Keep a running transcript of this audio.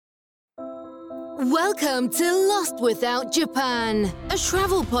Welcome to Lost Without Japan, a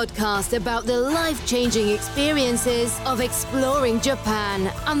travel podcast about the life-changing experiences of exploring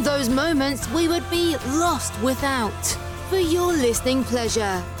Japan and those moments we would be lost without. For your listening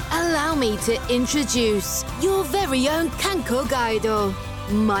pleasure, allow me to introduce your very own Kanko Guido,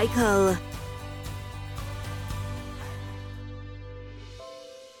 Michael.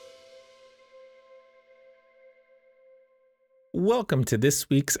 Welcome to this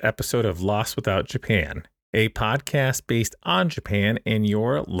week's episode of Lost Without Japan, a podcast based on Japan and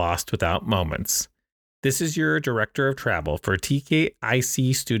your Lost Without moments. This is your director of travel for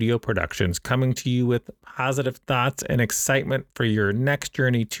TKIC Studio Productions, coming to you with positive thoughts and excitement for your next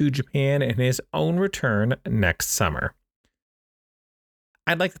journey to Japan and his own return next summer.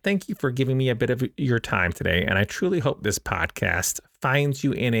 I'd like to thank you for giving me a bit of your time today, and I truly hope this podcast finds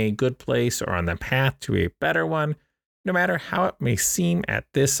you in a good place or on the path to a better one. No matter how it may seem at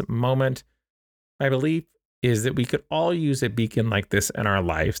this moment, my belief is that we could all use a beacon like this in our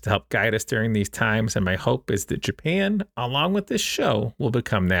lives to help guide us during these times, and my hope is that Japan, along with this show, will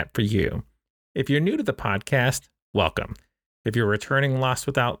become that for you. If you're new to the podcast, welcome. If you're a returning Lost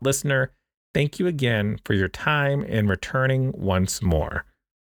Without listener, thank you again for your time and returning once more.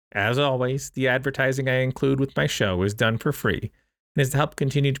 As always, the advertising I include with my show is done for free, and is to help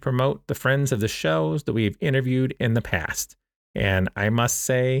continue to promote the friends of the shows that we've interviewed in the past. And I must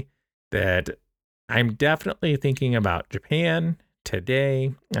say that I'm definitely thinking about Japan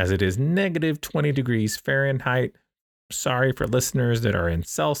today, as it is negative 20 degrees Fahrenheit. Sorry for listeners that are in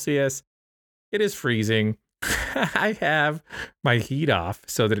Celsius. It is freezing. I have my heat off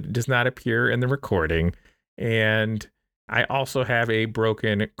so that it does not appear in the recording. And I also have a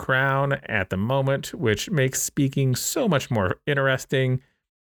broken crown at the moment, which makes speaking so much more interesting.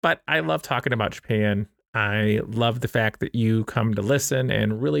 But I love talking about Japan. I love the fact that you come to listen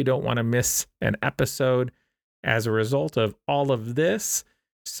and really don't want to miss an episode as a result of all of this.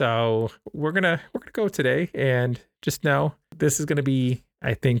 So we're gonna go today, and just know this is gonna be,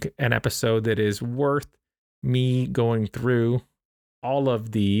 I think, an episode that is worth me going through all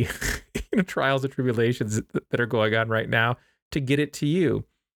of the trials and tribulations that are going on right now to get it to you.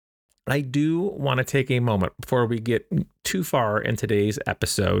 I do want to take a moment before we get too far in today's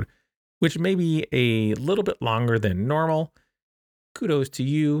episode, which may be a little bit longer than normal. Kudos to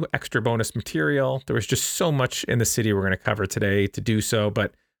you, extra bonus material. There was just so much in the city we're going to cover today to do so.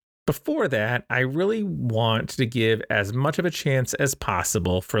 But before that, I really want to give as much of a chance as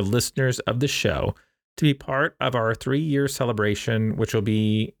possible for listeners of the show to be part of our 3-year celebration, which will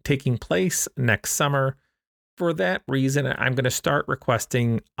be taking place next summer. For that reason, I'm going to start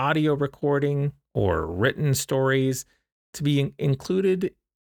requesting audio recording or written stories to be included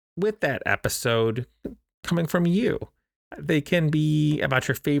with that episode coming from you. They can be about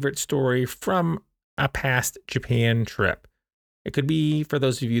your favorite story from a past Japan trip. It could be, for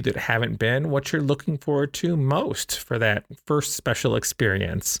those of you that haven't been, what you're looking forward to most for that first special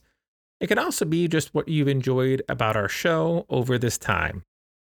experience. It can also be just what you've enjoyed about our show over this time.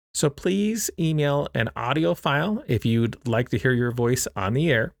 So please email an audio file if you'd like to hear your voice on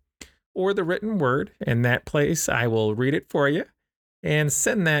the air, or the written word. In that place, I will read it for you and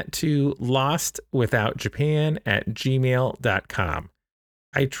send that to lostwithoutjapan@gmail.com.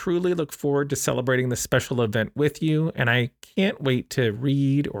 I truly look forward to celebrating this special event with you, and I can't wait to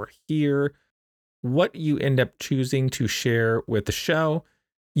read or hear what you end up choosing to share with the show.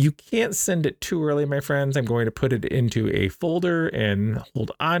 You can't send it too early, my friends. I'm going to put it into a folder and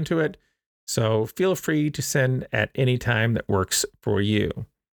hold on to it. So feel free to send at any time that works for you.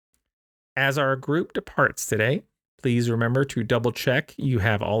 As our group departs today, please remember to double check you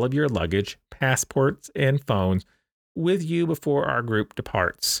have all of your luggage, passports, and phones with you before our group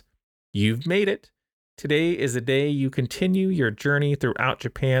departs. You've made it. Today is the day you continue your journey throughout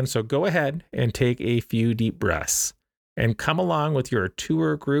Japan, so go ahead and take a few deep breaths and come along with your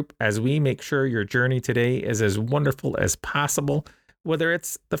tour group as we make sure your journey today is as wonderful as possible, whether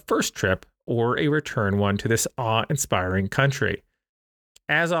it's the first trip or a return one to this awe-inspiring country.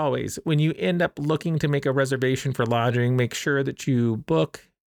 As always, when you end up looking to make a reservation for lodging, make sure that you book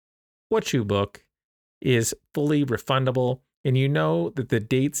what you book is fully refundable, and you know that the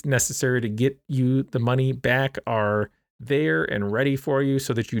dates necessary to get you the money back are there and ready for you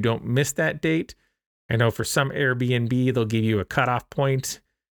so that you don't miss that date. I know for some Airbnb, they'll give you a cutoff point.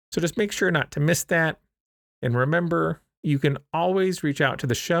 So just make sure not to miss that. And remember, you can always reach out to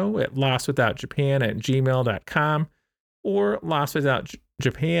the show at lostwithoutjapan@gmail.com or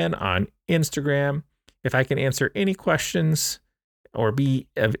lostwithoutjapan on Instagram. If I can answer any questions or be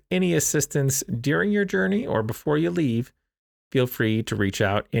of any assistance during your journey or before you leave, feel free to reach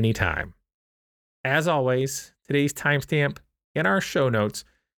out anytime. As always, today's timestamp in our show notes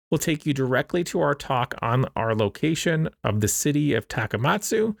will take you directly to our talk on our location of the city of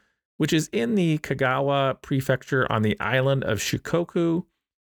Takamatsu, which is in the Kagawa Prefecture on the island of Shikoku.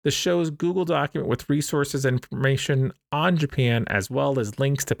 The show's Google document with resources and information on Japan, as well as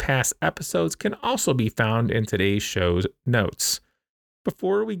links to past episodes, can also be found in today's show's notes.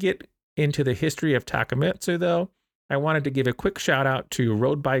 Before we get into the history of Takamatsu, though, I wanted to give a quick shout out to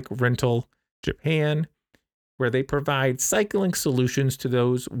Road Bike Rental Japan, where they provide cycling solutions to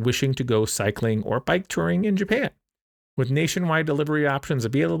those wishing to go cycling or bike touring in Japan. With nationwide delivery options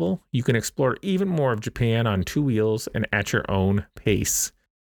available, you can explore even more of Japan on two wheels and at your own pace.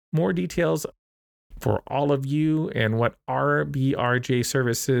 More details for all of you and what RBRJ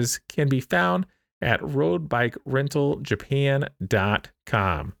services can be found at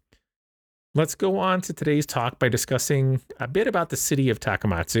roadbikerentaljapan.com. Let's go on to today's talk by discussing a bit about the city of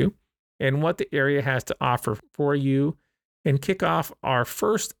Takamatsu and what the area has to offer for you, and kick off our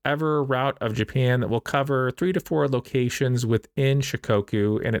first ever route of Japan that will cover 3 to 4 locations within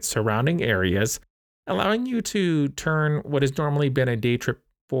Shikoku and its surrounding areas, allowing you to turn what has normally been a day trip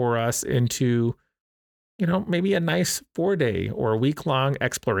for us into, maybe a nice 4-day or a week-long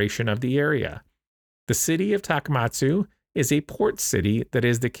exploration of the area. The city of Takamatsu is a port city that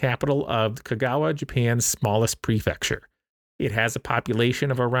is the capital of Kagawa, Japan's smallest prefecture. It has a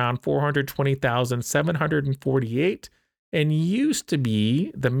population of around 420,748 and used to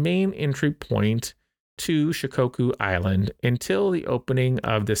be the main entry point to Shikoku Island until the opening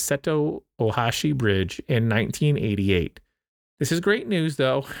of the Seto Ohashi Bridge in 1988. This is great news,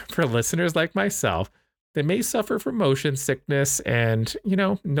 though, for listeners like myself that may suffer from motion sickness and,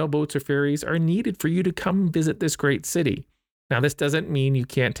 no boats or ferries are needed for you to come visit this great city. Now, this doesn't mean you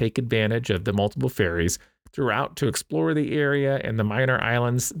can't take advantage of the multiple ferries throughout to explore the area and the minor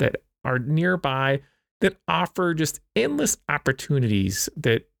islands that are nearby that offer just endless opportunities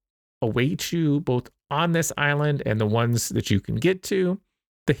that await you both on this island and the ones that you can get to.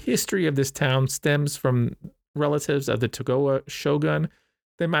 The history of this town stems from relatives of the Tokugawa shogun,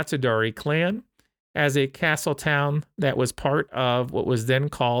 the Matsudari clan, as a castle town that was part of what was then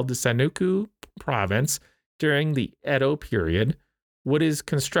called the Sanuku province during the Edo period. What is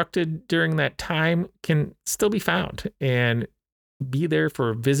constructed during that time can still be found and be there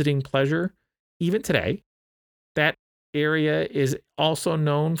for visiting pleasure even today. That area is also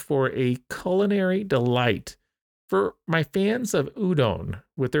known for a culinary delight. For my fans of udon,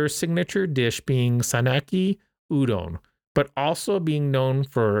 with their signature dish being sanaki udon, but also being known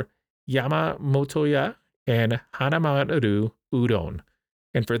for Yamamotoya and Hanamaru udon.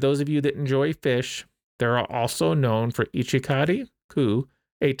 And for those of you that enjoy fish, they are also known for ichikari-ku,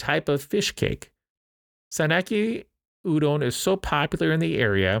 a type of fish cake. Sanaki udon is so popular in the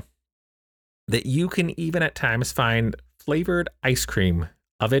area that you can even at times find flavored ice cream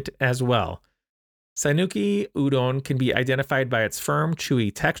of it as well. Sanuki udon can be identified by its firm,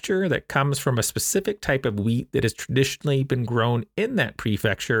 chewy texture that comes from a specific type of wheat that has traditionally been grown in that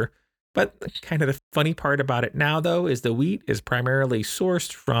prefecture. But kind of the funny part about it now, though, is the wheat is primarily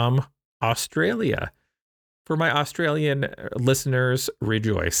sourced from Australia. For my Australian listeners,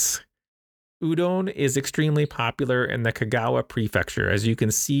 rejoice. Udon is extremely popular in the Kagawa Prefecture. As you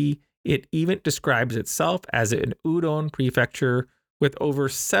can see, it even describes itself as an udon prefecture with over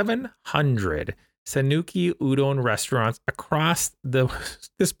 700 Sanuki udon restaurants across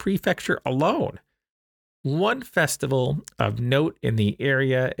this prefecture alone. One festival of note in the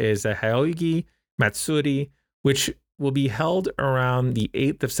area is the Haoigi Matsuri, which will be held around the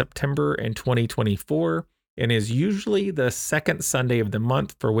 8th of September in 2024 and is usually the second Sunday of the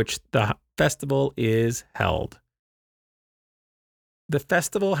month for which the festival is held. The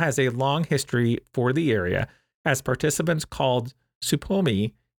festival has a long history for the area, as participants called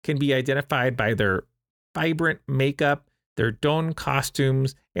Suppomi can be identified by their vibrant makeup, their don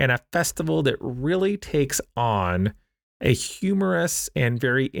costumes, and a festival that really takes on a humorous and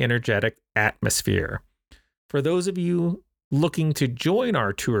very energetic atmosphere. For those of you looking to join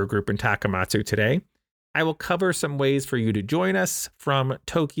our tour group in Takamatsu today, I will cover some ways for you to join us from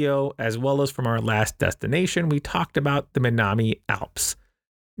Tokyo as well as from our last destination. We talked about the Minami Alps.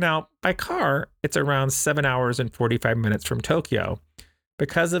 Now, by car, it's around 7 hours and 45 minutes from Tokyo.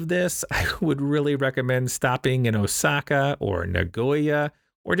 Because of this, I would really recommend stopping in Osaka or Nagoya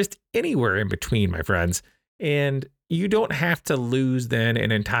or just anywhere in between, my friends. And you don't have to lose then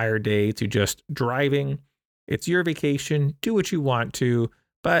an entire day to just driving. It's your vacation, do what you want to,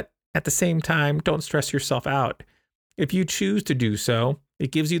 but at the same time, don't stress yourself out. If you choose to do so,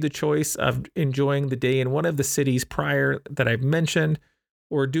 it gives you the choice of enjoying the day in one of the cities prior that I've mentioned,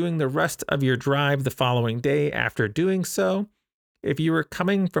 or doing the rest of your drive the following day after doing so. If you were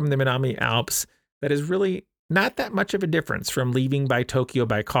coming from the Minami Alps, that is really not that much of a difference from leaving by Tokyo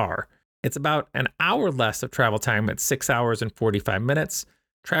by car. It's about an hour less of travel time at 6 hours and 45 minutes.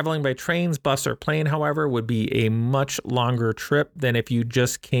 Traveling by trains, bus, or plane, however, would be a much longer trip than if you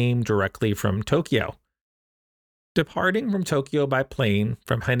just came directly from Tokyo. Departing from Tokyo by plane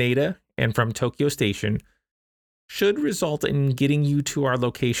from Haneda and from Tokyo Station should result in getting you to our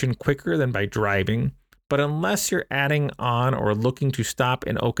location quicker than by driving, but unless you're adding on or looking to stop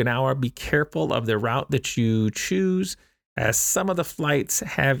in Okinawa, be careful of the route that you choose, as some of the flights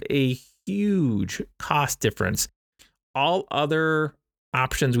have a huge cost difference. All other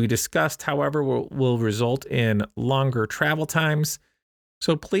options we discussed, however, will result in longer travel times.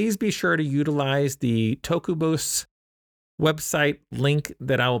 So please be sure to utilize the Tokubus website link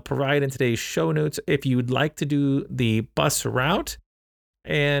that I will provide in today's show notes if you would like to do the bus route.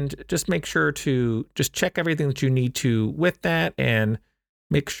 And just make sure to just check everything that you need to with that, and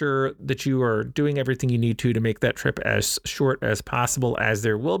make sure that you are doing everything you need to make that trip as short as possible, as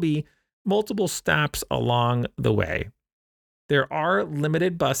there will be multiple stops along the way. There are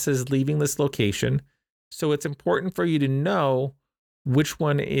limited buses leaving this location, so it's important for you to know which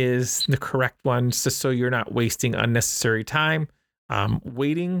one is the correct one, just so you're not wasting unnecessary time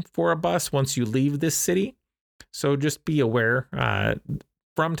waiting for a bus once you leave this city. So just be aware,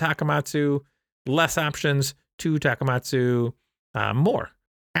 from Takamatsu, less options, to Takamatsu, more.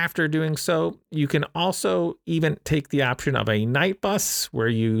 After doing so, you can also even take the option of a night bus where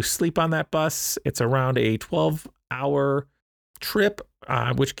you sleep on that bus. It's around a 12-hour trip,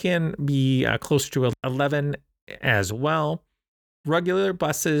 which can be closer to 11 as well. Regular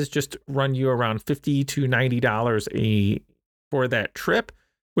buses just run you around $50 to $90 for that trip,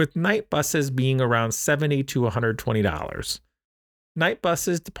 with night buses being around $70 to $120. Night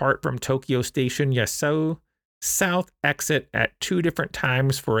buses depart from Tokyo Station Yasuo South exit at 2 different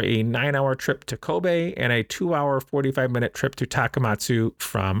times for a 9-hour trip to Kobe and a 2-hour 45-minute trip to Takamatsu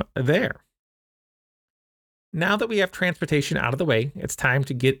from there. Now that we have transportation out of the way, it's time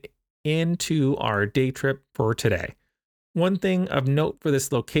to get into our day trip for today. One thing of note for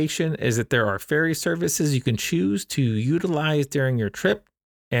this location is that there are ferry services you can choose to utilize during your trip,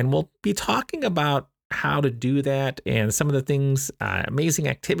 and we'll be talking about how to do that and some of the things, amazing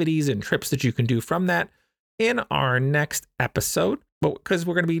activities and trips that you can do from that in our next episode. But because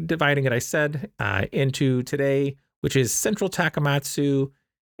we're going to be dividing it, I said, into today, which is Central Takamatsu,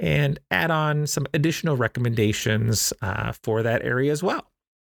 and add on some additional recommendations for that area as well.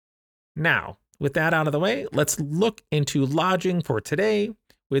 Now, with that out of the way, let's look into lodging for today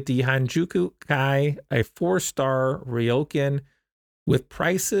with the Hanjuku Kai, a 4-star ryokan, with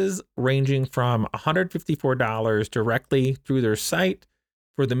prices ranging from $154 directly through their site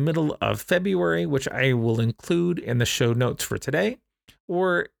for the middle of February, which I will include in the show notes for today,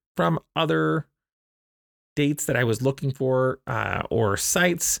 or from other dates that I was looking for, or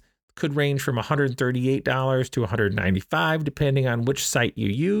sites, could range from $138 to $195, depending on which site you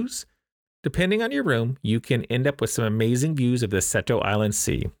use. Depending on your room, you can end up with some amazing views of the Seto Island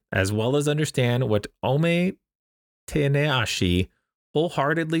Sea, as well as understand what Ome Teneashi,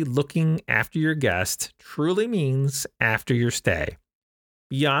 wholeheartedly looking after your guest, truly means after your stay.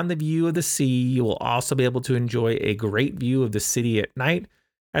 Beyond the view of the sea, you will also be able to enjoy a great view of the city at night,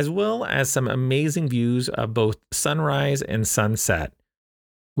 as well as some amazing views of both sunrise and sunset.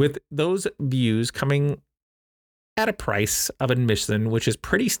 With those views coming at a price of admission, which is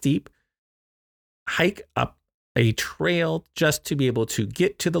pretty steep, hike up a trail just to be able to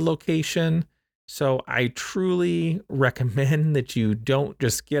get to the location. So I truly recommend that you don't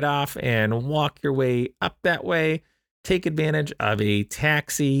just get off and walk your way up that way. Take advantage of a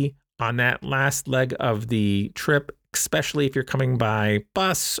taxi on that last leg of the trip, especially if you're coming by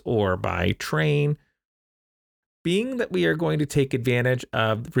bus or by train. Being that we are going to take advantage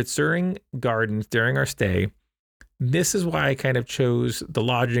of Ritsuring Gardens during our stay, this is why I kind of chose the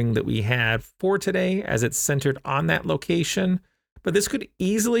lodging that we had for today, as it's centered on that location. But this could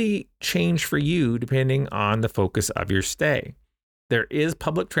easily change for you depending on the focus of your stay. There is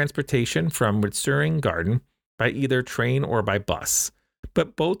public transportation from Ritsuring Garden by either train or by bus,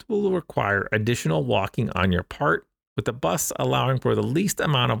 but both will require additional walking on your part, with the bus allowing for the least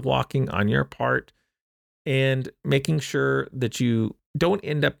amount of walking on your part, and making sure that you don't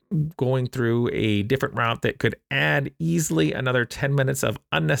end up going through a different route that could add easily another 10 minutes of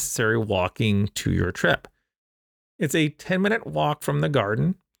unnecessary walking to your trip. It's a 10-minute walk from the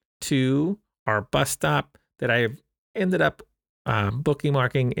garden to our bus stop that I have ended up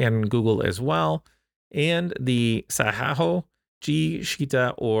bookmarking in Google as well, and the Sahaho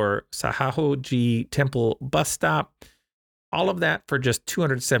Shita or Sahaho-ji Temple bus stop. All of that for just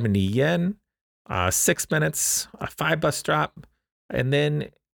 270 yen, 6 minutes, a 5 bus stop. And then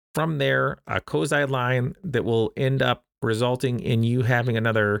from there, a Kozai line that will end up resulting in you having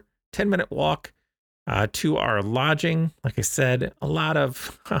another 10-minute walk to our lodging. Like I said, a lot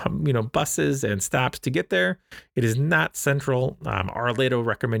of buses and stops to get there. It is not central. Our later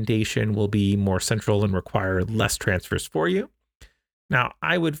recommendation will be more central and require less transfers for you. Now,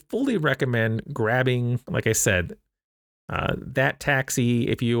 I would fully recommend grabbing, like I said, that taxi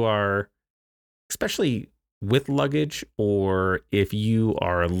if you are, especially with luggage, or if you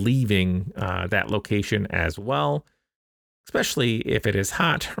are leaving that location as well, especially if it is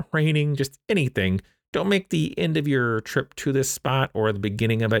hot, raining, just anything. Don't make the end of your trip to this spot or the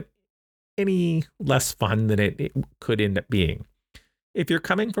beginning of it any less fun than it could end up being. If you're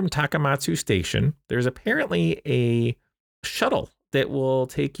coming from Takamatsu Station, there's apparently a shuttle that will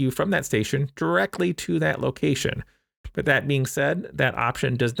take you from that station directly to that location. But that being said, that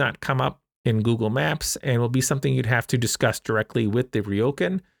option does not come up in Google Maps and will be something you'd have to discuss directly with the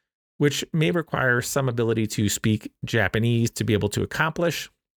ryokan, which may require some ability to speak Japanese to be able to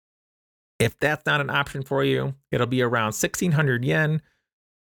accomplish. If that's not an option for you, it'll be around 1,600 yen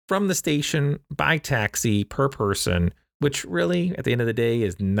from the station by taxi per person, which really, at the end of the day,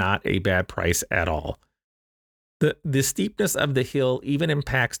 is not a bad price at all. The steepness of the hill even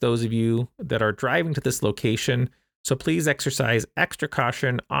impacts those of you that are driving to this location, so please exercise extra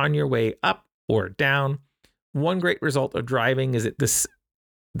caution on your way up or down. One great result of driving is that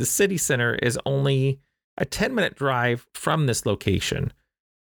the city center is only a 10-minute drive from this location.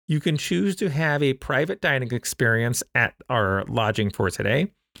 You can choose to have a private dining experience at our lodging for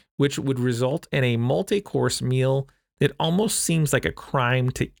today, which would result in a multi-course meal that almost seems like a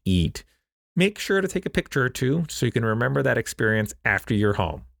crime to eat. Make sure to take a picture or two so you can remember that experience after you're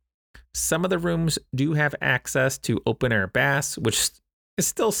home. Some of the rooms do have access to open-air baths, which is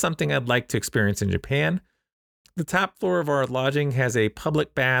still something I'd like to experience in Japan. The top floor of our lodging has a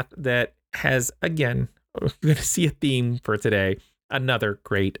public bath that has, again, we're going to see a theme for today, another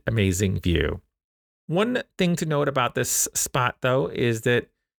great, amazing view. One thing to note about this spot, though, is that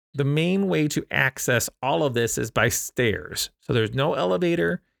the main way to access all of this is by stairs. So there's no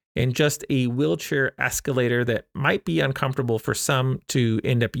elevator and just a wheelchair escalator that might be uncomfortable for some to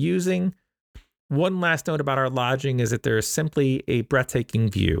end up using. One last note about our lodging is that there is simply a breathtaking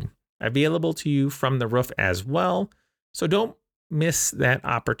view available to you from the roof as well. So don't miss that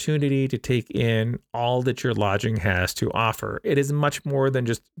opportunity to take in all that your lodging has to offer. It is much more than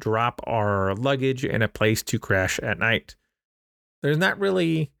just drop our luggage in a place to crash at night. There's not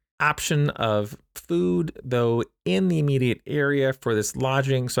really option of food, though, in the immediate area for this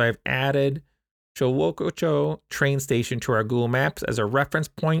lodging. So I've added Showokocho train station to our Google Maps as a reference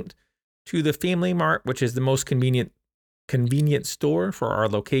point to the Family Mart, which is the most convenient store for our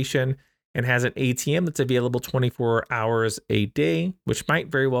location and has an ATM that's available 24 hours a day, which might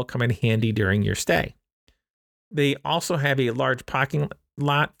very well come in handy during your stay. They also have a large parking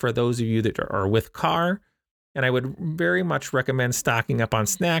lot for those of you that are with car, and I would very much recommend stocking up on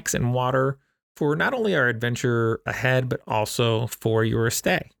snacks and water for not only our adventure ahead, but also for your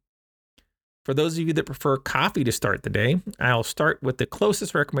stay. For those of you that prefer coffee to start the day, I'll start with the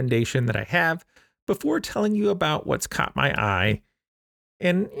closest recommendation that I have before telling you about what's caught my eye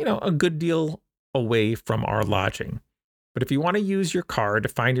and, a good deal away from our lodging. But if you want to use your car to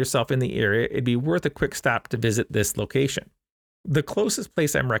find yourself in the area, it'd be worth a quick stop to visit this location. The closest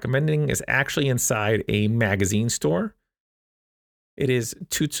place I'm recommending is actually inside a magazine store. It is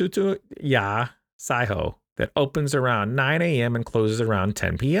Tutsuto Ya Saiho that opens around 9 a.m. and closes around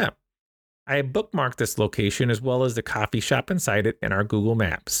 10 p.m. I bookmarked this location as well as the coffee shop inside it in our Google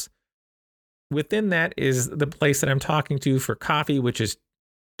Maps. Within that is the place that I'm talking to for coffee, which is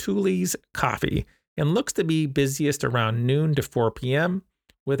Thule's Coffee, and looks to be busiest around noon to 4 p.m.,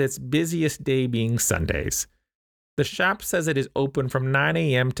 with its busiest day being Sundays. The shop says it is open from 9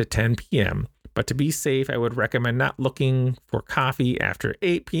 a.m. to 10 p.m., but to be safe, I would recommend not looking for coffee after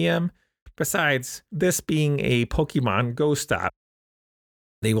 8 p.m. Besides, this being a Pokemon Go stop,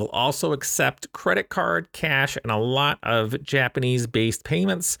 they will also accept credit card, cash, and a lot of Japanese-based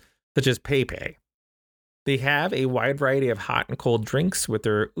payments, such as PayPay. They have a wide variety of hot and cold drinks with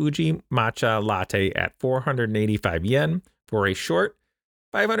their Uji Matcha Latte at 485 yen for a short,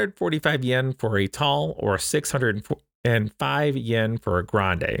 545 yen for a tall, or 605 yen for a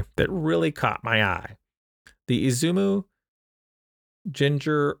grande that really caught my eye. The Izumu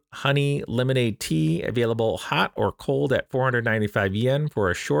Ginger Honey Lemonade Tea available hot or cold at 495 yen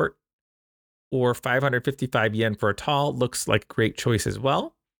for a short, or 555 yen for a tall looks like a great choice as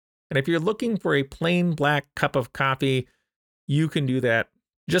well. And if you're looking for a plain black cup of coffee, you can do that.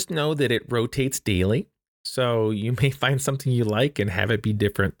 Just know that it rotates daily, so you may find something you like and have it be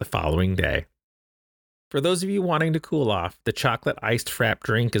different the following day. For those of you wanting to cool off, the chocolate iced frap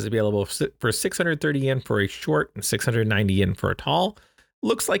drink is available for 630 yen for a short and 690 yen for a tall.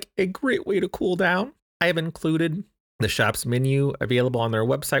 Looks like a great way to cool down. I have included the shop's menu available on their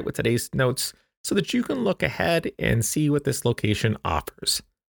website with today's notes so that you can look ahead and see what this location offers.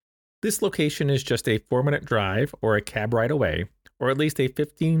 This location is just a 4-minute drive or a cab ride away, or at least a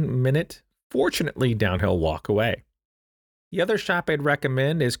 15-minute, fortunately downhill walk away. The other shop I'd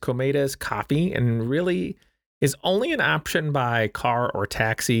recommend is Komeda's Coffee, and really is only an option by car or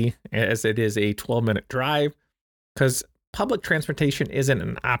taxi, as it is a 12-minute drive, because public transportation isn't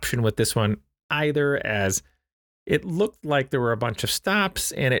an option with this one either, as it looked like there were a bunch of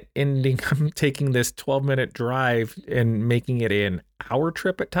stops and it ending up taking this 12-minute drive and making it an hour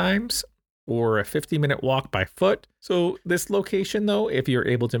trip at times, or a 50-minute walk by foot. So this location, though, if you're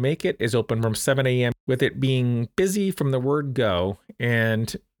able to make it, is open from 7 a.m. with it being busy from the word go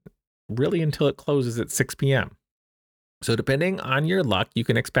and really until it closes at 6 p.m. So depending on your luck, you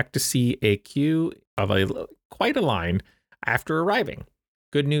can expect to see a queue of quite a line after arriving.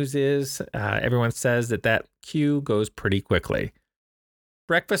 Good news is everyone says that queue goes pretty quickly.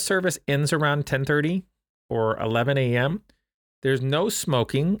 Breakfast service ends around 10:30 or 11 a.m. There's no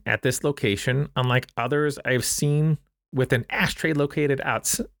smoking at this location, unlike others I've seen with an ashtray located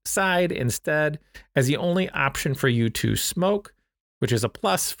outside instead as the only option for you to smoke, which is a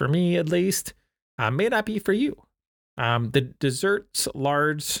plus for me at least, may not be for you. The desserts,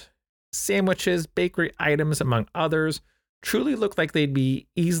 large sandwiches, bakery items, among others, truly look like they'd be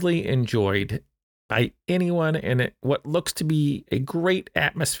easily enjoyed by anyone in what looks to be a great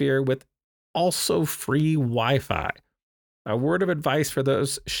atmosphere with also free Wi-Fi. A word of advice for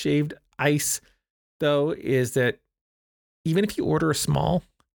those shaved ice, though, is that even if you order a small,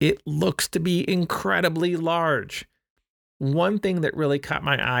 it looks to be incredibly large. One thing that really caught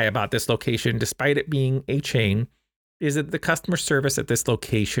my eye about this location, despite it being a chain, is that the customer service at this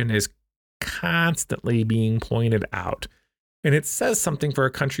location is constantly being pointed out. And it says something for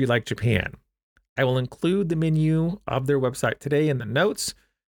a country like Japan. I will include the menu of their website today in the notes.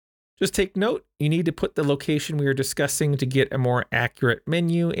 Just take note, you need to put the location we are discussing to get a more accurate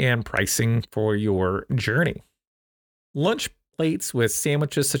menu and pricing for your journey. Lunch plates with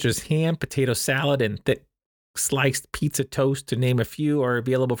sandwiches such as ham, potato salad, and thick sliced pizza toast, to name a few, are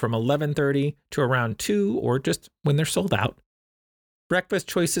available from 11:30 to around 2 or just when they're sold out. Breakfast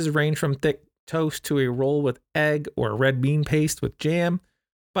choices range from thick toast to a roll with egg or red bean paste with jam,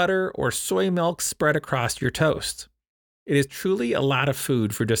 butter, or soy milk spread across your toast. It is truly a lot of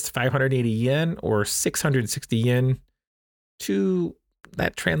food for just 580 yen or 660 yen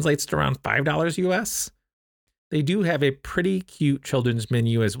that translates to around $5 US. They do have a pretty cute children's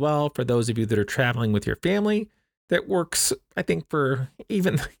menu as well for those of you that are traveling with your family that works, I think, for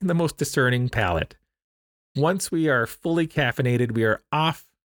even the most discerning palate. Once we are fully caffeinated, we are off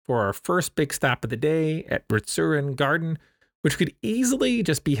for our first big stop of the day at Ritsuren Garden, which could easily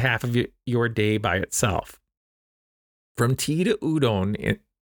just be half of your day by itself. From tea to udon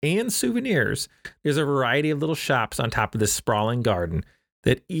and souvenirs, there's a variety of little shops on top of this sprawling garden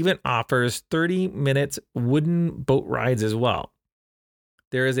that even offers 30-minute wooden boat rides as well.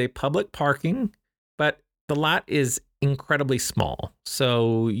 There is a public parking, but the lot is incredibly small,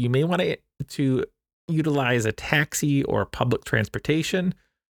 so you may want to utilize a taxi or public transportation.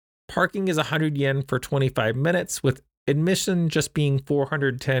 Parking is 100 yen for 25 minutes, with admission just being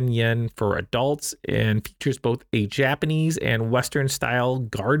 410 yen for adults, and features both a Japanese and Western style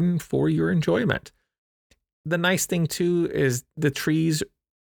garden for your enjoyment. The nice thing too is the trees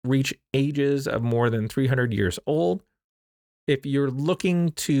reach ages of more than 300 years old. If you're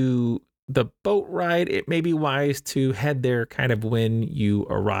looking to the boat ride, it may be wise to head there kind of when you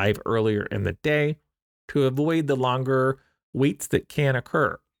arrive earlier in the day to avoid the longer waits that can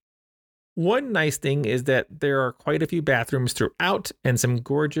occur. One nice thing is that there are quite a few bathrooms throughout and some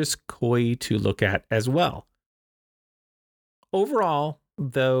gorgeous koi to look at as well. Overall,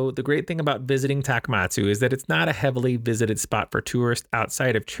 though, the great thing about visiting Takamatsu is that it's not a heavily visited spot for tourists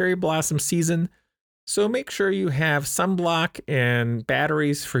outside of cherry blossom season, so make sure you have sunblock and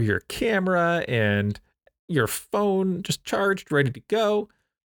batteries for your camera and your phone just charged, ready to go.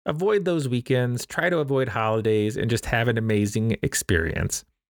 Avoid those weekends, try to avoid holidays, and just have an amazing experience.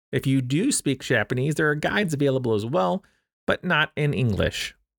 If you do speak Japanese, there are guides available as well, but not in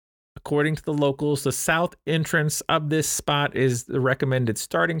English. According to the locals, the south entrance of this spot is the recommended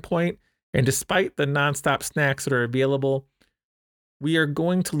starting point, And despite the nonstop snacks that are available, we are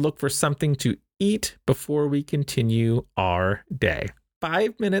going to look for something to eat before we continue our day.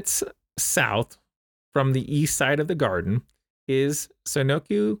 5 minutes south from the east side of the garden is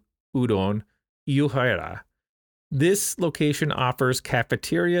Sanoku Udon Yuhara. This location offers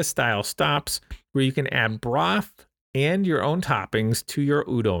cafeteria-style stops where you can add broth and your own toppings to your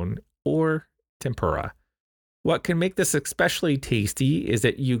udon or tempura. What can make this especially tasty is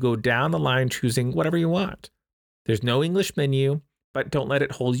that you go down the line choosing whatever you want. There's no English menu, but don't let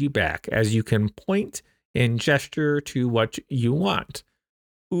it hold you back, as you can point and gesture to what you want.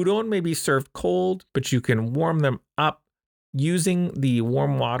 Udon may be served cold, but you can warm them up using the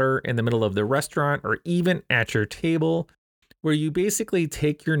warm water in the middle of the restaurant or even at your table, where you basically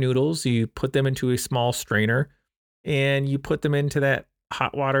take your noodles, you put them into a small strainer, and you put them into that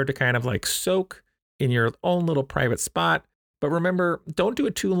hot water to kind of like soak in your own little private spot. But remember, don't do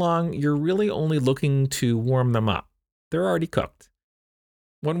it too long. You're really only looking to warm them up. They're already cooked.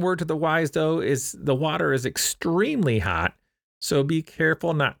 One word to the wise, though, is the water is extremely hot. So be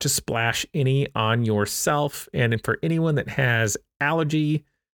careful not to splash any on yourself. And for anyone that has allergy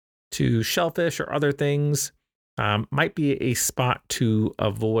to shellfish or other things, might be a spot to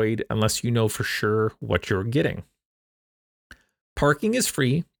avoid unless you know for sure what you're getting. Parking is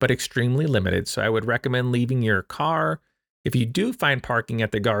free, but extremely limited. So I would recommend leaving your car if you do find parking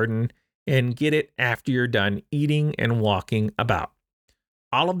at the garden and get it after you're done eating and walking about.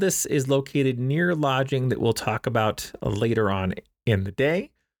 All of this is located near lodging that we'll talk about later on in the day.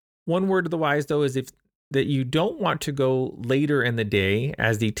 One word to the wise, though, is that you don't want to go later in the day,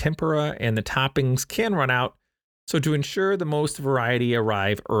 as the tempura and the toppings can run out. So to ensure the most variety,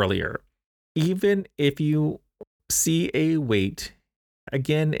 arrive earlier. Even if you see a wait,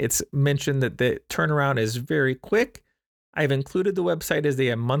 again, it's mentioned that the turnaround is very quick. I've included the website as they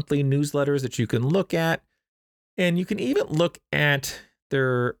have monthly newsletters that you can look at. And you can even look at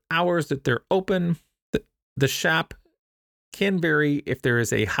their hours that they're open. The shop can vary if there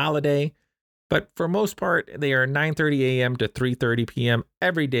is a holiday, but for most part, they are 9:30 a.m. to 3:30 p.m.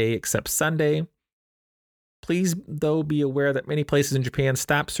 every day except Sunday. Please, though, be aware that many places in Japan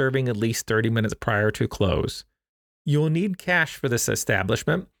stop serving at least 30 minutes prior to close. You'll need cash for this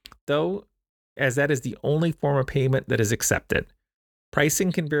establishment, though, as that is the only form of payment that is accepted.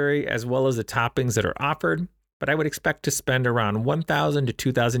 Pricing can vary as well as the toppings that are offered, but I would expect to spend around 1,000 to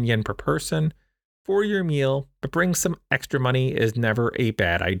 2,000 yen per person for your meal, but bring some extra money is never a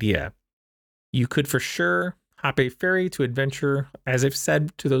bad idea. You could for sure hop a ferry to adventure, as I've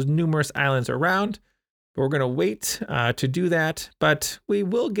said, to those numerous islands around. We're going to wait to do that, but we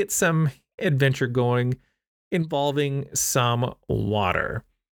will get some adventure going involving some water.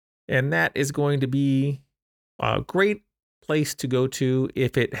 And that is going to be a great place to go to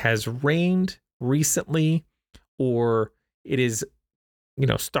if it has rained recently or it is,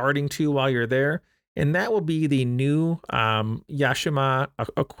 starting to while you're there. And that will be the new Yashima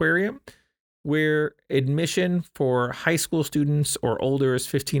Aquarium, where admission for high school students or older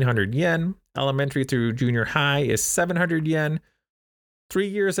is 1,500 yen. Elementary through junior high is 700 yen. 3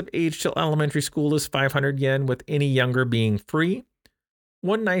 years of age till elementary school is 500 yen, with any younger being free.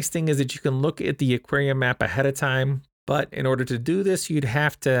 One nice thing is that you can look at the aquarium map ahead of time, but in order to do this, you'd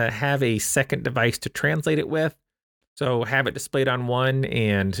have to have a second device to translate it with. So have it displayed on one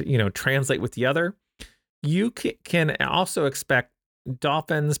and, translate with the other. You can also expect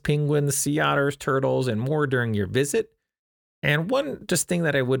dolphins, penguins, sea otters, turtles, and more during your visit. And one just thing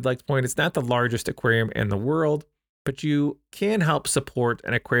that I would like to point, it's not the largest aquarium in the world, but you can help support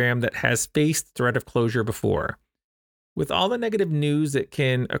an aquarium that has faced threat of closure before. With all the negative news that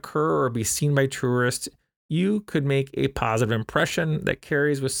can occur or be seen by tourists, you could make a positive impression that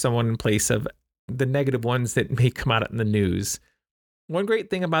carries with someone in place of the negative ones that may come out in the news. One great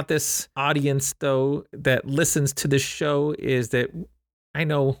thing about this audience, though, that listens to this show is that I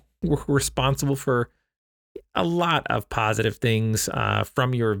know we're responsible for a lot of positive things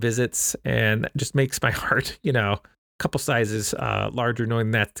from your visits, and that just makes my heart, a couple sizes larger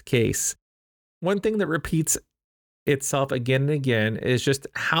knowing that's the case. One thing that repeats itself again and again is just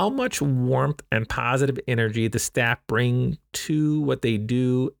how much warmth and positive energy the staff bring to what they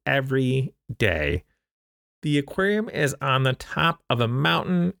do every day. The aquarium is on the top of a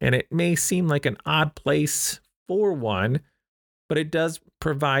mountain, and it may seem like an odd place for one, but it does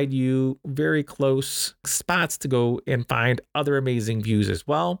provide you very close spots to go and find other amazing views as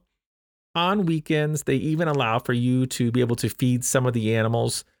well. On weekends, they even allow for you to be able to feed some of the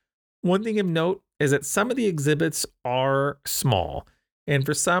animals. One thing of note is that some of the exhibits are small, and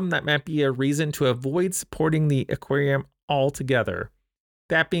for some, that might be a reason to avoid supporting the aquarium altogether.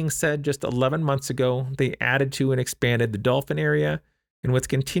 That being said, just 11 months ago, they added to and expanded the dolphin area. And with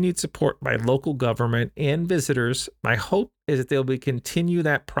continued support by local government and visitors, my hope is that they'll continue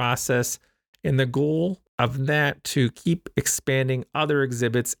that process, and the goal of that to keep expanding other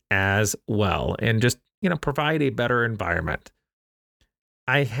exhibits as well, and just, provide a better environment.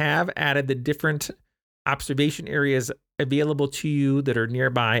 I have added the different observation areas available to you that are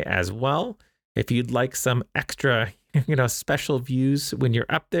nearby as well. If you'd like some extra, special views when you're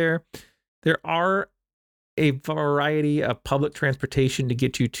up there, there are a variety of public transportation to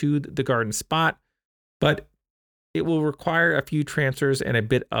get you to the garden spot, but it will require a few transfers and a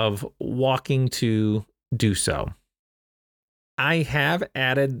bit of walking to do so. I have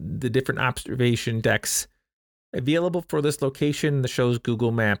added the different observation decks available for this location in the show's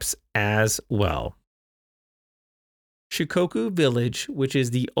Google Maps as well. Shikoku Village, which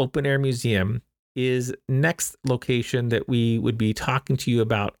is the open air museum, is next location that we would be talking to you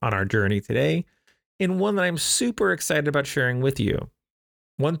about on our journey today, and one that I'm super excited about sharing with you.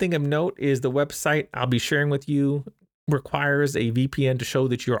 One thing of note is the website I'll be sharing with you requires a VPN to show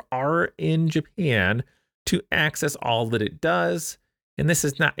that you are in Japan to access all that it does. And this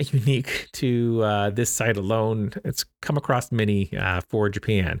is not unique to this site alone. It's come across many for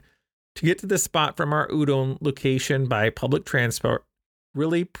Japan. To get to this spot from our Udon location by public transport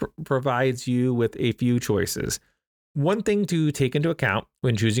really provides you with a few choices. One thing to take into account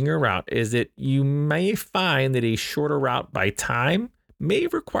when choosing your route is that you may find that a shorter route by time may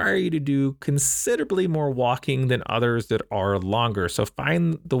require you to do considerably more walking than others that are longer. So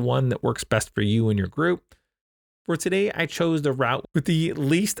find the one that works best for you and your group. For today, I chose the route with the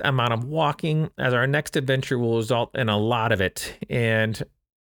least amount of walking, as our next adventure will result in a lot of it. And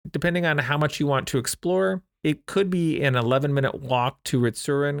depending on how much you want to explore, it could be an 11-minute walk to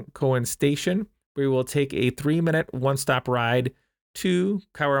Ritsuren Koen Station, where we will take a 3-minute one-stop ride to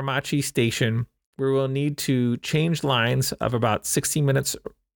Kawamachi Station, where we'll need to change lines of about 60 minutes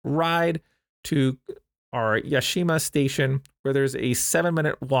ride to our Yashima Station, where there's a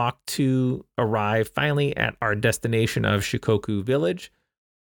 7-minute walk to arrive finally at our destination of Shikoku Village.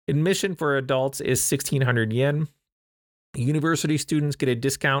 Admission for adults is 1,600 yen. University students get a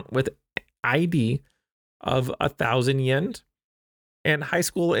discount with ID of 1,000 yen. And high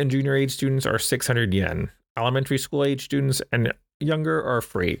school and junior age students are 600 yen. Elementary school age students and younger are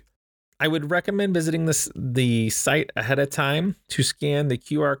free. I would recommend visiting the site ahead of time to scan the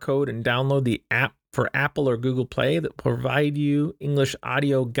QR code and download the app for Apple or Google Play that will provide you English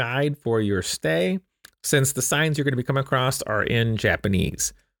audio guide for your stay, since the signs you're going to be coming across are in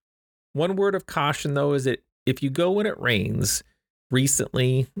Japanese. One word of caution, though, is that if you go when it rains,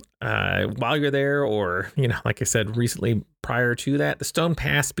 recently, while you're there, or, like I said, recently prior to that, the stone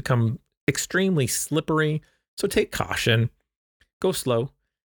paths become extremely slippery. So take caution, go slow.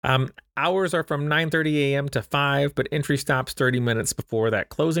 Hours are from 9:30 a.m. to 5, but entry stops 30 minutes before that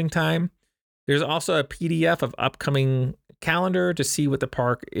closing time. There's also a PDF of upcoming calendar to see what the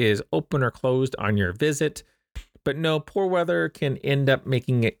park is open or closed on your visit. But no, poor weather can end up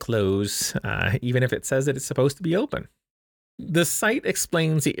making it close, even if it says that it's supposed to be open. The site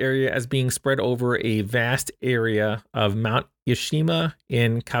explains the area as being spread over a vast area of Mount Yashima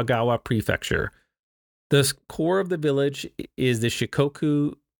in Kagawa Prefecture. The core of the village is the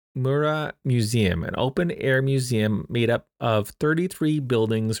Shikoku Mura Museum, an open-air museum made up of 33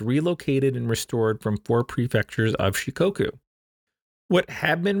 buildings relocated and restored from 4 prefectures of Shikoku. What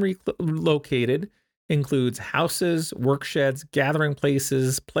have been relocated includes houses, work sheds, gathering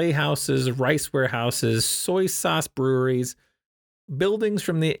places, playhouses, rice warehouses, soy sauce breweries, buildings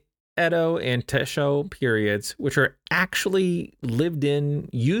from the Edo and Taisho periods, which are actually lived in,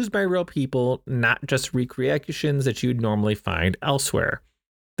 used by real people, not just recreations that you'd normally find elsewhere.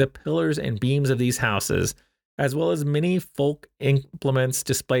 The pillars and beams of these houses, as well as many folk implements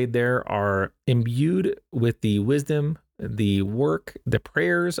displayed there, are imbued with the wisdom, the work, the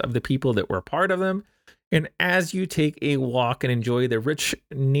prayers of the people that were part of them. And as you take a walk and enjoy the rich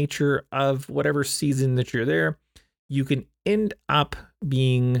nature of whatever season that you're there, you can end up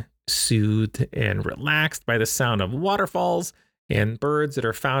being soothed and relaxed by the sound of waterfalls and birds that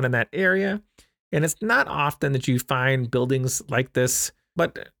are found in that area. And it's not often that you find buildings like this,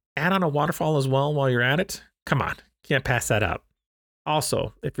 but add on a waterfall as well while you're at it. Come on, can't pass that up.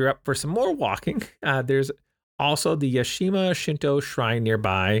 Also, if you're up for some more walking, there's also the Yashima Shinto Shrine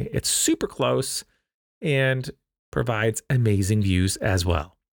nearby. It's super close and provides amazing views as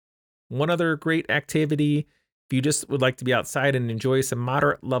well. One other great activity, if you just would like to be outside and enjoy some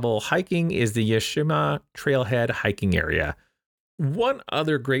moderate level hiking, is the Yashima Trailhead hiking area. One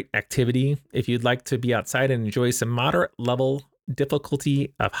other great activity, if you'd like to be outside and enjoy some moderate level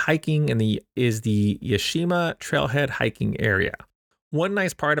difficulty of hiking is the Yashima Trailhead hiking area. One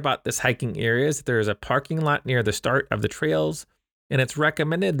nice part about this hiking area is that there is a parking lot near the start of the trails, and it's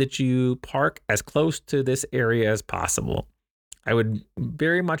recommended that you park as close to this area as possible. I would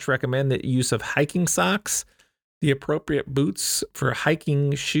very much recommend the use of hiking socks, the appropriate boots for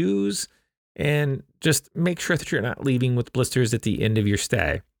hiking shoes, and just make sure that you're not leaving with blisters at the end of your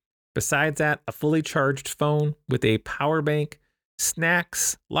stay. Besides that, a fully charged phone with a power bank,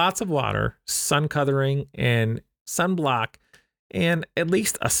 snacks, lots of water, sun coloring, and sunblock, and at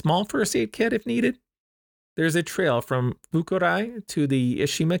least a small first aid kit if needed. There's a trail from Fukurai to the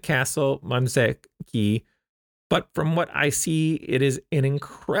Ishima Castle Manzeki, but from what I see, it is an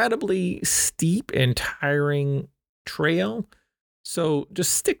incredibly steep and tiring trail. So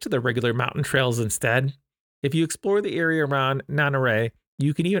just stick to the regular mountain trails instead. If you explore the area around Nanare,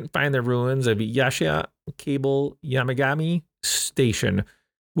 you can even find the ruins of Yasha Cable Yamagami Station,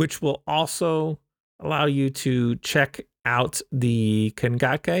 which will also allow you to check out the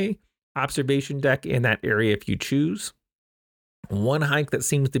Kangake observation deck in that area if you choose. One hike that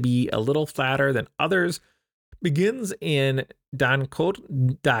seems to be a little flatter than others begins in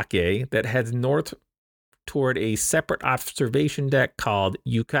Dankodake that heads north toward a separate observation deck called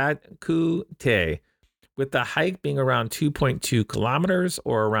Yukaku Te, with the hike being around 2.2 kilometers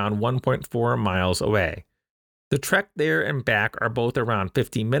or around 1.4 miles away. The trek there and back are both around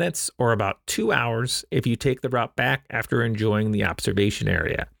 50 minutes or about 2 hours if you take the route back after enjoying the observation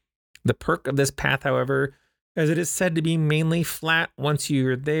area. The perk of this path, however, as it is said to be mainly flat once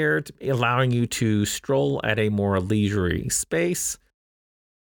you're there, allowing you to stroll at a more leisurely pace.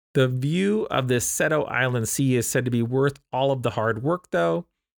 The view of the Seto Island Sea is said to be worth all of the hard work, though,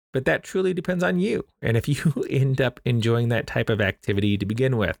 but that truly depends on you and if you end up enjoying that type of activity to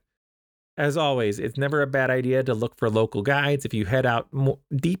begin with. As always, it's never a bad idea to look for local guides if you head out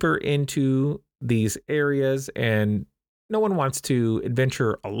deeper into these areas and no one wants to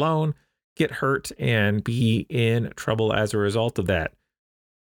adventure alone, get hurt, and be in trouble as a result of that.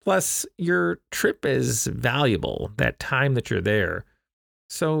 Plus, your trip is valuable, that time that you're there.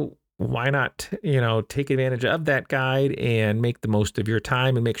 So why not, take advantage of that guide and make the most of your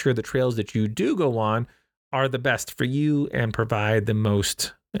time and make sure the trails that you do go on are the best for you and provide the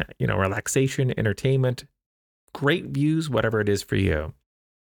most, relaxation, entertainment, great views, whatever it is for you.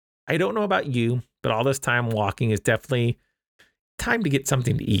 I don't know about you, but all this time walking is definitely time to get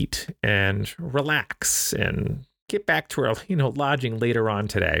something to eat and relax and get back to our, lodging later on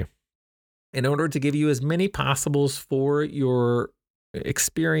today. In order to give you as many possibles for your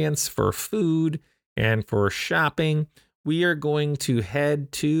experience, for food and for shopping, we are going to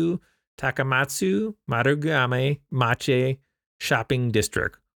head to Takamatsu Marugame Mache Shopping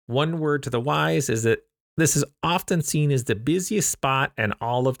District. One word to the wise is that this is often seen as the busiest spot in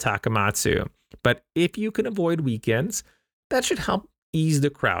all of Takamatsu, but if you can avoid weekends, that should help ease the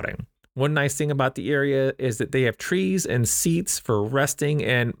crowding. One nice thing about the area is that they have trees and seats for resting,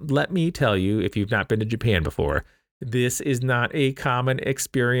 and let me tell you, if you've not been to Japan before, this is not a common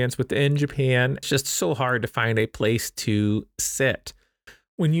experience within Japan. It's just so hard to find a place to sit.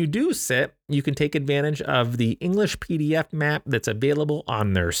 When you do sit, you can take advantage of the English PDF map that's available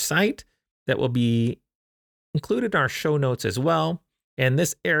on their site that will be included in our show notes as well. And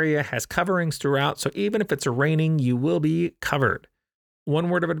this area has coverings throughout, so even if it's raining, you will be covered. One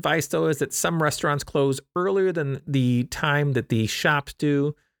word of advice, though, is that some restaurants close earlier than the time that the shops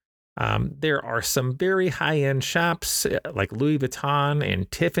do. There are some very high-end shops like Louis Vuitton and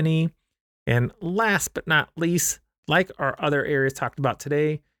Tiffany. And last but not least, like our other areas talked about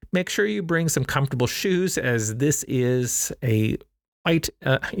today, make sure you bring some comfortable shoes, as this is a quite,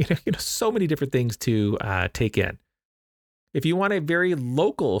 so many different things to take in. If you want a very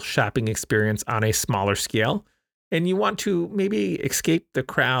local shopping experience on a smaller scale, and you want to maybe escape the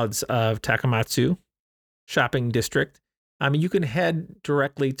crowds of Takamatsu shopping district, you can head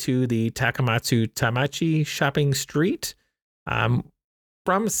directly to the Takamatsu Tamachi shopping street.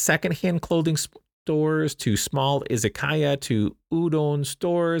 From secondhand clothing stores to small izakaya to udon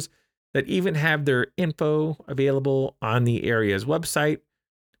stores that even have their info available on the area's website,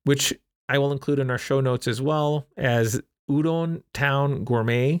 which I will include in our show notes as well as Udon Town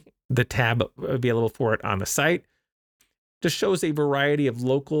Gourmet, the tab available for it on the site. Just shows a variety of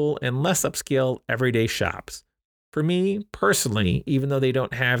local and less upscale everyday shops. For me personally, even though they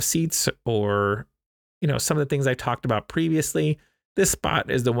don't have seats or, some of the things I talked about previously, this spot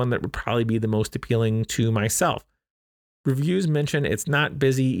is the one that would probably be the most appealing to myself. Reviews mention it's not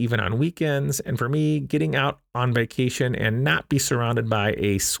busy even on weekends, and for me, getting out on vacation and not be surrounded by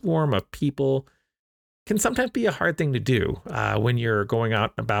a swarm of people can sometimes be a hard thing to do when you're going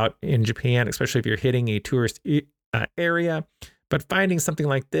out and about in Japan, especially if you're hitting a tourist area. But finding something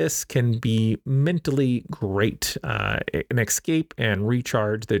like this can be mentally great, an escape and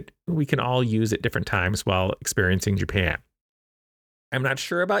recharge that we can all use at different times while experiencing Japan. I'm not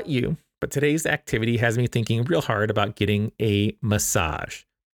sure about you, but today's activity has me thinking real hard about getting a massage.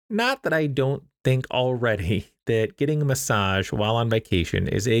 Not that I don't think already that getting a massage while on vacation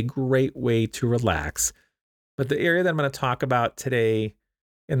is a great way to relax, but the area that I'm going to talk about today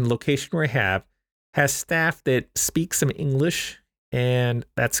and the location where I have has staff that speak some English, and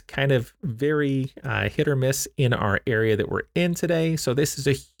that's kind of very hit or miss in our area that we're in today. So this is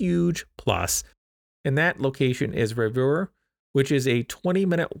a huge plus. And that location is Revure, which is a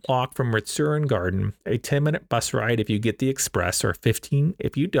 20-minute walk from Ritsuren Garden, a 10-minute bus ride if you get the express, or 15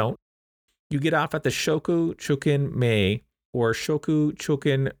 if you don't. You get off at the Shoku Chukin Mei or Shoku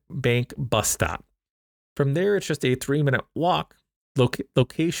Chukin Bank bus stop. From there, it's just a 3-minute walk.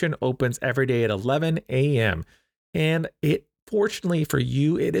 Location opens every day at 11 a.m. And fortunately for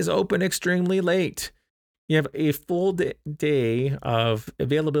you, it is open extremely late. You have a full day of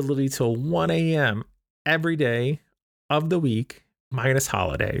availability till 1 a.m. every day of the week, minus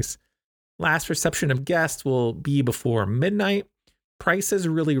holidays. Last reception of guests will be before midnight. Prices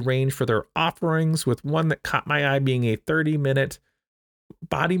really range for their offerings, with one that caught my eye being a 30-minute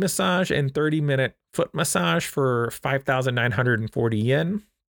body massage and 30-minute foot massage for 5,940 yen.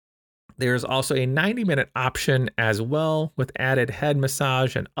 There's also a 90-minute option as well, with added head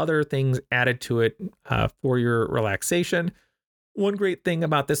massage and other things added to it for your relaxation. One great thing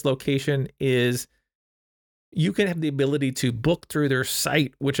about this location is you can have the ability to book through their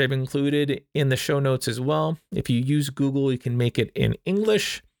site, which I've included in the show notes as well. If you use Google, you can make it in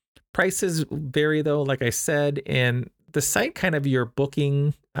English. Prices vary though, like I said, and the site kind of your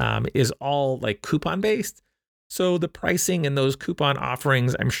booking is all like coupon based. So the pricing and those coupon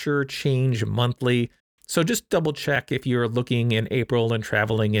offerings, I'm sure, change monthly. So just double check if you're looking in April and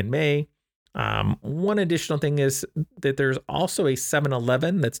traveling in May. One additional thing is that there's also a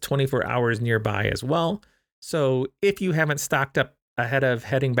 7-Eleven that's 24 hours nearby as well. So if you haven't stocked up ahead of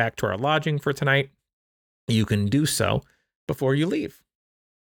heading back to our lodging for tonight, you can do so before you leave.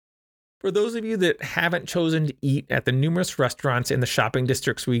 For those of you that haven't chosen to eat at the numerous restaurants in the shopping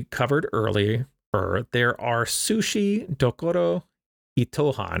districts we covered earlier, there are Sushi Dokoro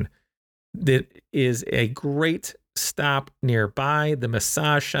Itohan that is a great stop nearby, the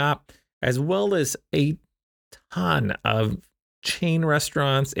massage shop, as well as a ton of chain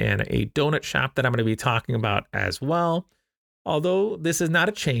restaurants and a donut shop that I'm going to be talking about as well. Although this is not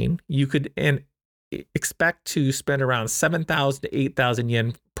a chain, you could expect to spend around 7,000 to 8,000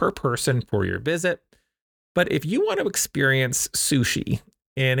 yen per person for your visit. But if you want to experience sushi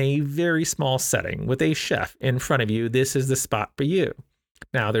in a very small setting with a chef in front of you, this is the spot for you.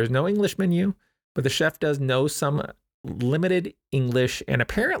 Now, there's no English menu, but the chef does know some limited English and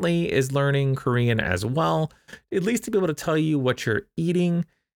apparently is learning Korean as well, at least to be able to tell you what you're eating.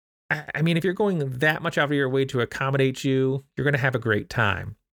 I mean, if you're going that much out of your way to accommodate you, you're going to have a great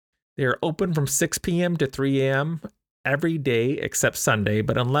time. They're open from 6 p.m. to 3 a.m. every day except Sunday,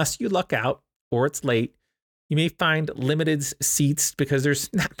 but unless you luck out or it's late, you may find limited seats because there's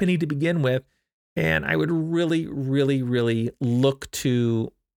not many to begin with. And I would really, really, really look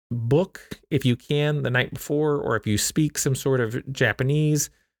to book if you can the night before, or if you speak some sort of Japanese,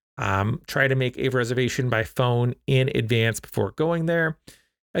 try to make a reservation by phone in advance before going there.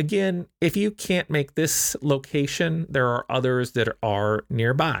 Again, if you can't make this location, there are others that are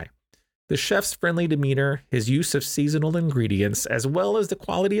nearby. The chef's friendly demeanor, his use of seasonal ingredients, as well as the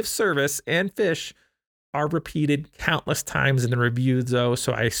quality of service and fish are repeated countless times in the reviews though,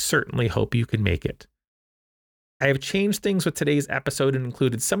 so I certainly hope you can make it. I have changed things with today's episode and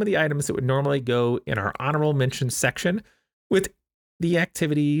included some of the items that would normally go in our honorable mentions section with the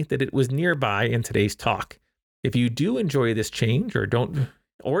activity that it was nearby in today's talk. If you do enjoy this change or don't,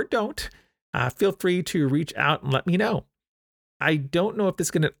 feel free to reach out and let me know. I don't know if this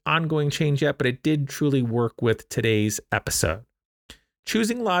is going to ongoing change yet, but it did truly work with today's episode.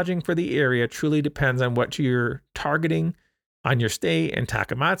 Choosing lodging for the area truly depends on what you're targeting on your stay in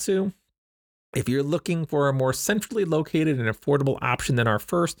Takamatsu. If you're looking for a more centrally located and affordable option than our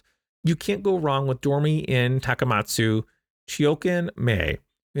first, you can't go wrong with dorming in Takamatsu, Chioken Mei.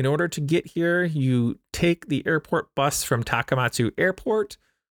 In order to get here, you take the airport bus from Takamatsu Airport,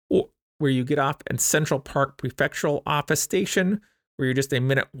 where you get off at Central Park Prefectural Office Station, where you're just a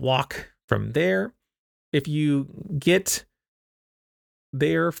minute walk from there. If you get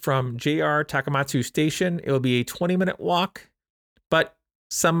there from JR Takamatsu Station, it will be a 20-minute walk, but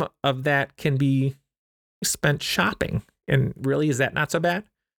some of that can be spent shopping. And really, is that not so bad?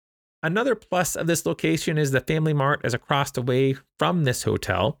 Another plus of this location is the Family Mart is across the way from this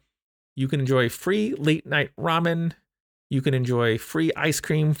hotel. You can enjoy free late night ramen. You can enjoy free ice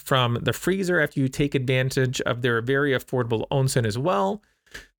cream from the freezer after you take advantage of their very affordable onsen as well.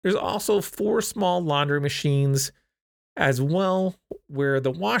 There's also 4 small laundry machines as well, where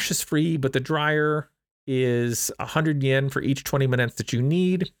the wash is free, but the dryer is 100 yen for each 20 minutes that you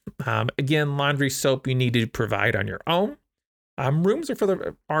need. Again, laundry soap you need to provide on your own. Rooms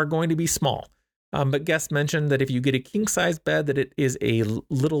are going to be small, but guests mentioned that if you get a king-size bed, that it is a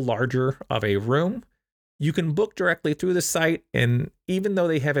little larger of a room. You can book directly through the site, and even though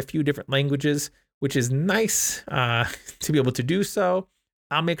they have a few different languages, which is nice to be able to do so,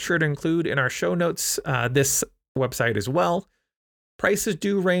 I'll make sure to include in our show notes this website as well. Prices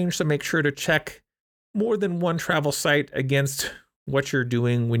do range, so make sure to check more than one travel site against what you're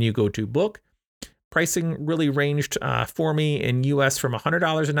doing when you go to book. Pricing really ranged for me in US from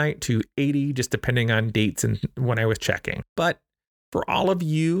 $100 a night to $80, just depending on dates and when I was checking. But for all of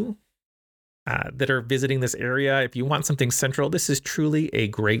you that are visiting this area, if you want something central, this is truly a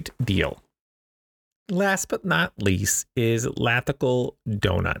great deal. Last but not least is Latical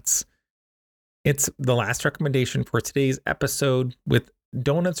Donuts. It's the last recommendation for today's episode, with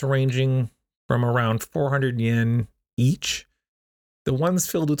donuts ranging from around 400 yen each. The ones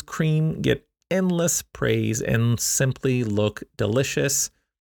filled with cream get endless praise and simply look delicious.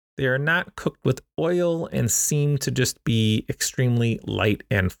 They are not cooked with oil and seem to just be extremely light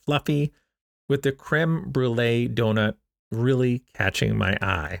and fluffy, with the creme brulee donut really catching my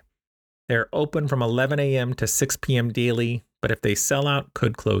eye. They're open from 11 a.m. to 6 p.m. daily, but if they sell out,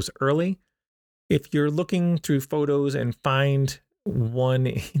 could close early. If you're looking through photos and find one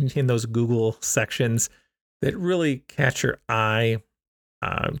in those Google sections that really catch your eye,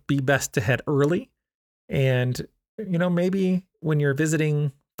 be best to head early. And, maybe when you're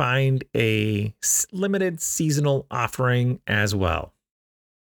visiting, find a limited seasonal offering as well.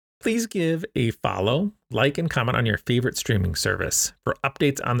 Please give a follow, like, and comment on your favorite streaming service. For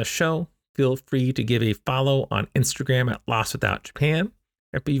updates on the show, feel free to give a follow on Instagram at Lost Without Japan.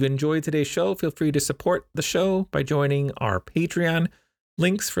 If you've enjoyed today's show, feel free to support the show by joining our Patreon.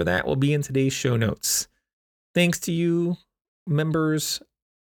 Links for that will be in today's show notes. Thanks to you, members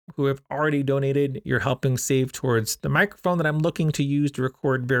who have already donated. You're helping save towards the microphone that I'm looking to use to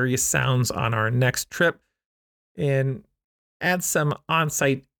record various sounds on our next trip, and add some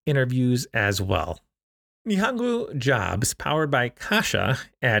on-site interviews as well. Nihongo Jobs, powered by Kasha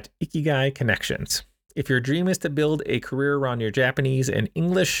at Ikigai Connections. If your dream is to build a career around your Japanese and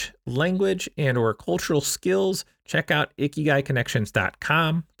English language and or cultural skills, check out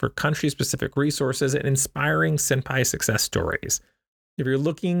ikigaiconnections.com for country-specific resources and inspiring senpai success stories. If you're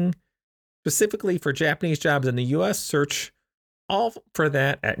looking specifically for Japanese jobs in the US, search all for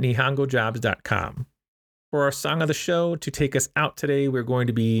that at nihongojobs.com. For our song of the show to take us out today, we're going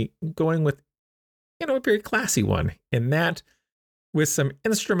to be going with, a very classy one, in that with some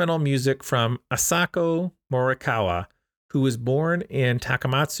instrumental music from Asako Morikawa, who was born in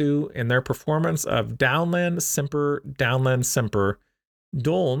Takamatsu, in their performance of Downland Semper,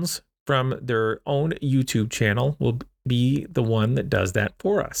 Dolns from their own YouTube channel will be the one that does that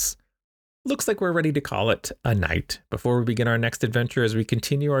for us. Looks like we're ready to call it a night. Before we begin our next adventure, as we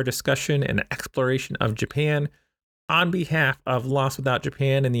continue our discussion and exploration of Japan, on behalf of Lost Without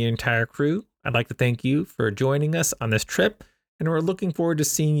Japan and the entire crew, I'd like to thank you for joining us on this trip, and we're looking forward to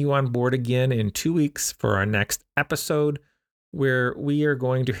seeing you on board again in 2 weeks for our next episode, where we are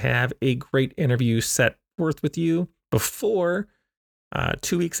going to have a great interview set forth with you before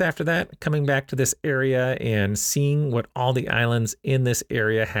 2 weeks after that, coming back to this area and seeing what all the islands in this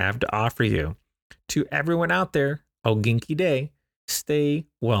area have to offer you. To everyone out there, o genki de, stay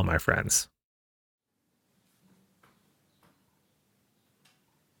well, my friends.